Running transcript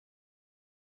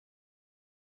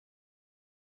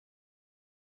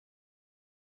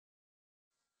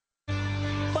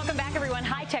Welcome back, everyone.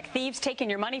 High-tech thieves taking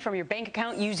your money from your bank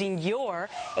account using your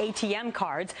ATM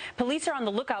cards. Police are on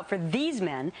the lookout for these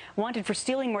men, wanted for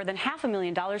stealing more than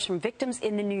 $500,000 from victims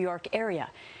in the New York area.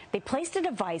 They placed a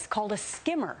device called a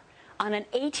skimmer on an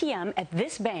ATM at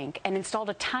this bank and installed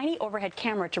a tiny overhead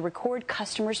camera to record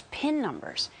customers' PIN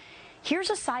numbers. Here's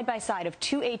a side-by-side of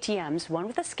two ATMs, one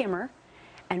with a skimmer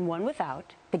and one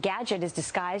without. The gadget is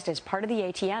disguised as part of the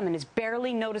ATM and is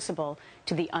barely noticeable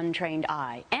to the untrained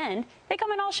eye. And they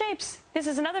come in all shapes. This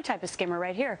is another type of skimmer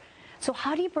right here. So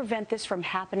how do you prevent this from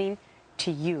happening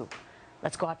to you?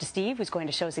 Let's go out to Steve, who's going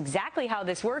to show us exactly how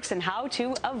this works and how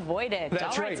to avoid it.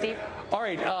 That's all right, Steve. All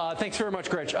right, thanks very much,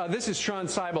 Gretch. This is Sean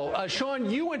Seibel. Sean,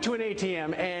 you went to an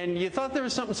ATM and you thought there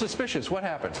was something suspicious. What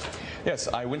happened? Yes,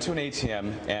 I went to an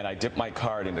ATM and I dipped my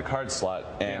card in the card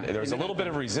slot, and there was a little bit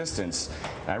of resistance.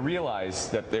 And I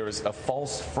realized that there was a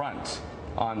false front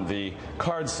on the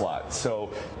card slot.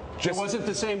 So it wasn't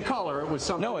the same color, it was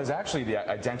something. No, it was actually the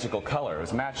identical color. It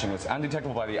was matching. It was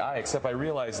undetectable by the eye, except I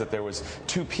realized that there was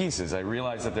two pieces. I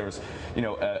realized that there was, you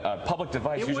know, a public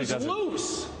device usually doesn't. It was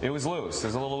loose. It was loose. It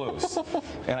was a little loose.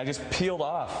 And I just peeled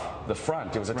off the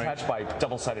front. It was attached by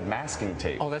double-sided masking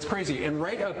tape. Oh, that's crazy. And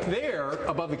right up there,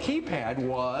 above the keypad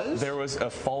was? There was a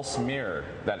false mirror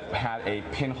that had a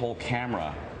pinhole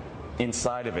camera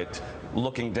inside of it,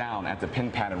 looking down at the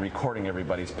pin pad and recording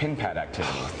everybody's pin pad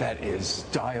activity. Oh, that is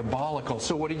diabolical.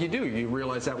 So what did you do? You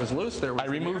realized that was loose? I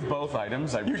removed both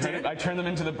items. I turned them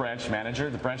into the branch manager.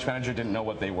 The branch manager didn't know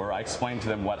what they were. I explained to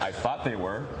them what I thought they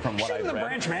were from what I read. She's the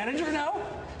branch manager now?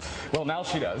 Well, now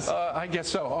she does. I guess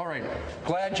so. All right.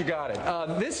 Glad you got it.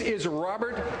 This is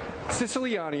Robert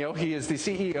Siciliano. He is the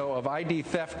CEO of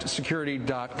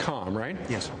IDTheftSecurity.com, right?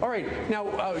 Yes. All right.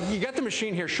 Now, you got the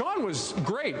machine here. Sean was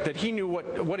great that he knew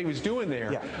what he was doing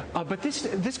there. Yeah. But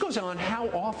this goes on how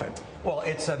often? Well,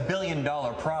 it's a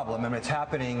billion-dollar problem, and it's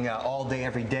happening all day,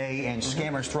 every day, and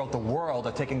scammers throughout the world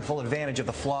are taking full advantage of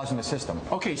the flaws in the system.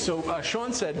 Okay, so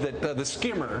Sean said that the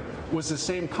skimmer was the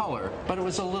same color, but it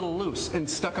was a little loose and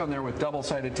stuck on there with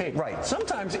double-sided tape. Right.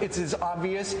 Sometimes it's as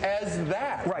obvious as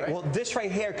that. Right. Well, this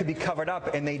right here could be covered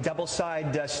up, and they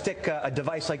double-side stick a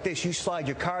device like this. You slide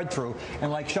your card through,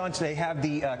 and like Sean said, they have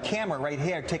the camera right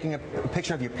here taking a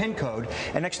picture of your PIN code,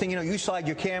 and next thing you know, you slide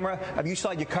your camera, you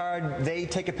slide your card, they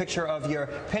take a picture of your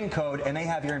PIN code, and they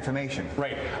have your information.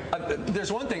 Right.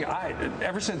 There's one thing,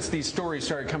 ever since these stories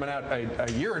started coming out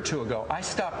a year or two ago, I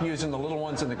stopped using the little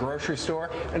ones in the grocery store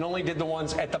and only did the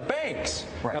ones at the banks.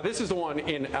 Right. Now, this is the one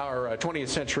in our 20th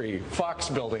Century Fox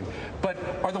building, but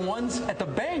are the ones at the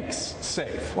banks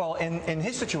safe? Well, in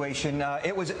his situation,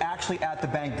 it was actually at the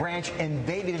bank branch, and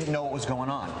they didn't know what was going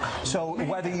on. So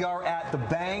whether you're at the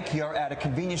bank, you're at a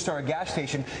convenience store or gas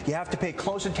station, you have to pay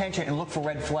close attention and look for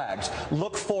red flags.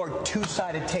 Look for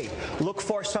two-sided tape. Look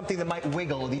for something that might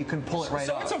wiggle that you can pull it right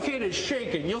off. So it's okay to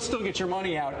shake it. You'll still get your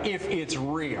money out if it's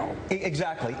real.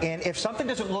 Exactly. And if something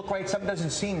doesn't look right, something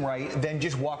doesn't seem right, then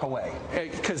just walk away.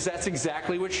 Because that's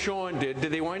exactly what Sean did.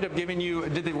 Did they wind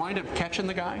up catching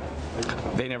the guy?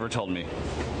 They never told me.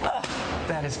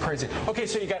 That is crazy. Okay,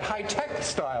 so you got high-tech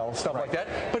style stuff like that,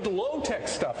 but low-tech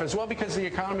stuff as well, because the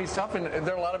economy's tough and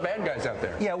there are a lot of bad guys out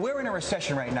there. Yeah, we're in a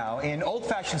recession right now, and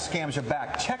old-fashioned scams are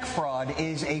back. Check fraud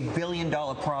is a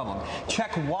billion-dollar problem.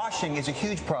 Check washing is a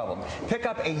huge problem. Pick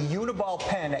up a Uniball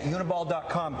pen at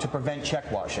uniball.com to prevent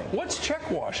check washing. What's check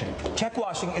washing? Check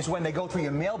washing is when they go through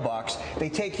your mailbox, they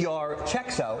take your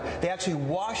checks out, they actually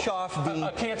wash off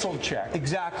a canceled check.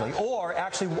 Exactly. Or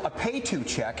actually a pay-to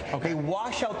check. Okay. They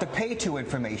wash out the pay-to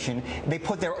information, they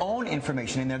put their own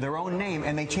information in there, their own name,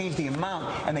 and they change the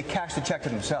amount, and they cash the check to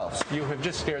themselves. You have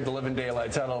just scared the living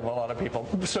daylights out of a lot of people.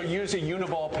 So use a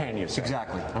Uniball pen, you say.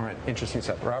 Exactly. All right. Interesting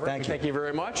stuff. Robert, thank you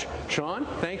very much. Sean,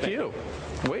 thank you.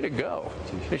 Way to go.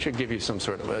 They should give you some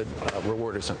sort of a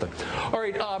reward or something. All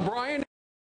right, Brian.